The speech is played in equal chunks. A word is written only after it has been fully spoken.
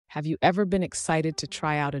Have you ever been excited to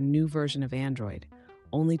try out a new version of Android,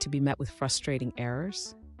 only to be met with frustrating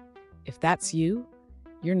errors? If that's you,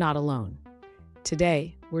 you're not alone.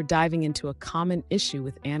 Today, we're diving into a common issue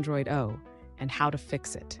with Android O and how to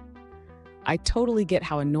fix it. I totally get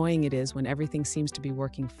how annoying it is when everything seems to be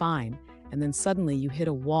working fine, and then suddenly you hit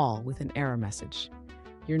a wall with an error message.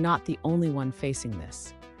 You're not the only one facing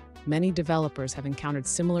this. Many developers have encountered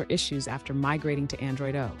similar issues after migrating to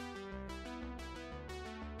Android O.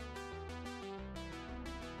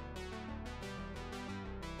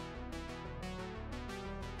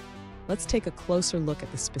 Let's take a closer look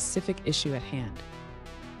at the specific issue at hand.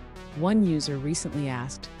 One user recently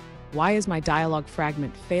asked, "Why is my dialog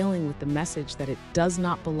fragment failing with the message that it does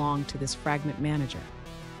not belong to this fragment manager?"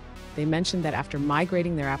 They mentioned that after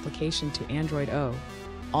migrating their application to Android O,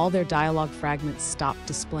 all their dialog fragments stopped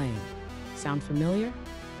displaying. Sound familiar?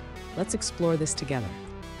 Let's explore this together.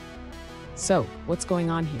 So, what's going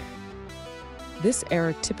on here? This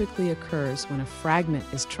error typically occurs when a fragment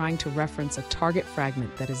is trying to reference a target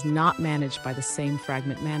fragment that is not managed by the same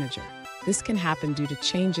fragment manager. This can happen due to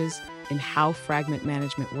changes in how fragment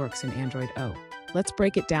management works in Android O. Let's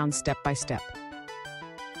break it down step by step.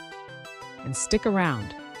 And stick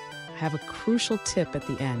around. I have a crucial tip at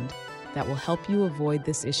the end that will help you avoid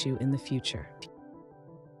this issue in the future.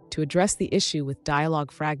 To address the issue with dialog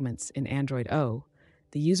fragments in Android O,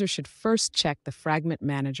 the user should first check the fragment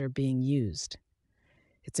manager being used.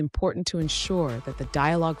 It's important to ensure that the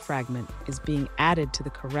dialog fragment is being added to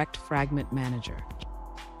the correct fragment manager.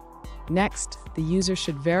 Next, the user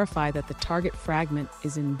should verify that the target fragment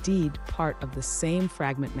is indeed part of the same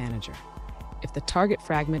fragment manager. If the target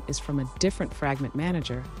fragment is from a different fragment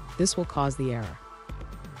manager, this will cause the error.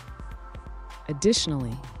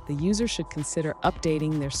 Additionally, the user should consider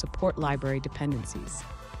updating their support library dependencies.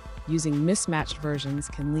 Using mismatched versions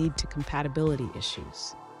can lead to compatibility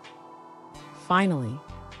issues. Finally,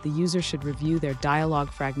 the user should review their dialog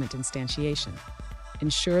fragment instantiation.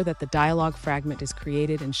 Ensure that the dialog fragment is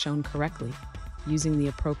created and shown correctly using the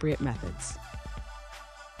appropriate methods.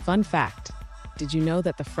 Fun fact, did you know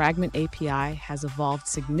that the Fragment API has evolved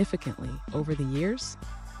significantly over the years?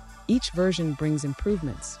 Each version brings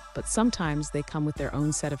improvements, but sometimes they come with their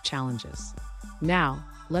own set of challenges. Now,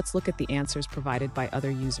 let's look at the answers provided by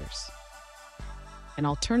other users. An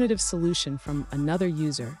alternative solution from another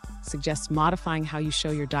user suggests modifying how you show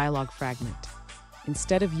your dialog fragment.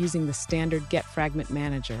 Instead of using the standard Get Fragment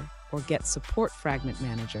Manager or Get Support Fragment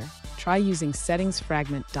Manager, try using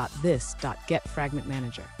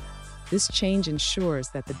settingsfragment.this.getFragmentManager. This change ensures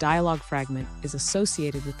that the dialog fragment is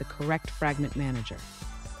associated with the correct fragment manager.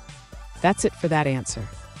 That's it for that answer.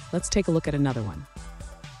 Let's take a look at another one.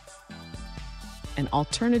 An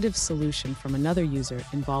alternative solution from another user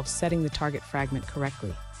involves setting the target fragment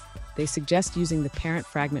correctly. They suggest using the parent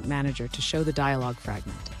fragment manager to show the dialog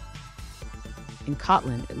fragment. In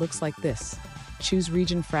Kotlin, it looks like this: choose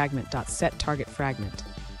region fragment.setTargetFragment,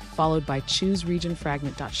 followed by choose region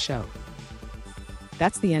fragment.show.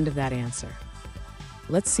 That's the end of that answer.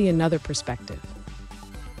 Let's see another perspective.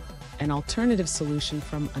 An alternative solution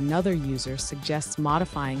from another user suggests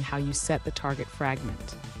modifying how you set the target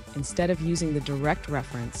fragment. Instead of using the direct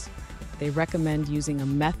reference, they recommend using a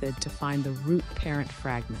method to find the root parent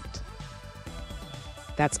fragment.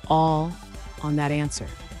 That's all on that answer.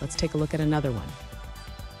 Let's take a look at another one.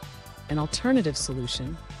 An alternative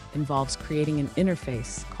solution involves creating an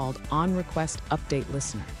interface called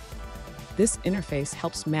onRequestUpdateListener. This interface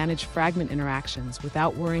helps manage fragment interactions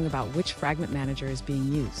without worrying about which fragment manager is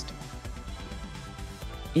being used.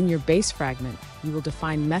 In your base fragment, you will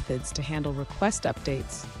define methods to handle request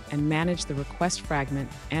updates and manage the request fragment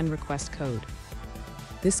and request code.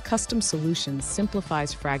 This custom solution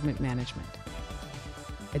simplifies fragment management.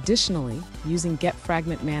 Additionally, using Get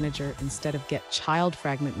Fragment Manager instead of Get Child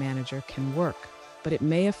Fragment Manager can work, but it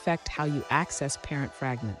may affect how you access parent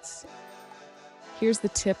fragments. Here's the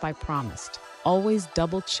tip I promised. Always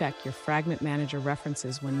double-check your fragment manager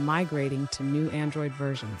references when migrating to new Android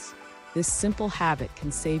versions. This simple habit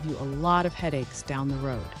can save you a lot of headaches down the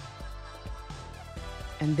road.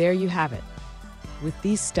 And there you have it. With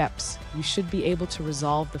these steps, you should be able to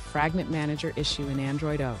resolve the fragment manager issue in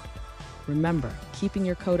Android O. Remember, keeping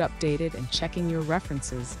your code updated and checking your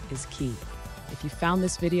references is key. If you found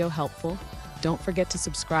this video helpful, don't forget to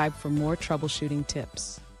subscribe for more troubleshooting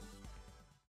tips.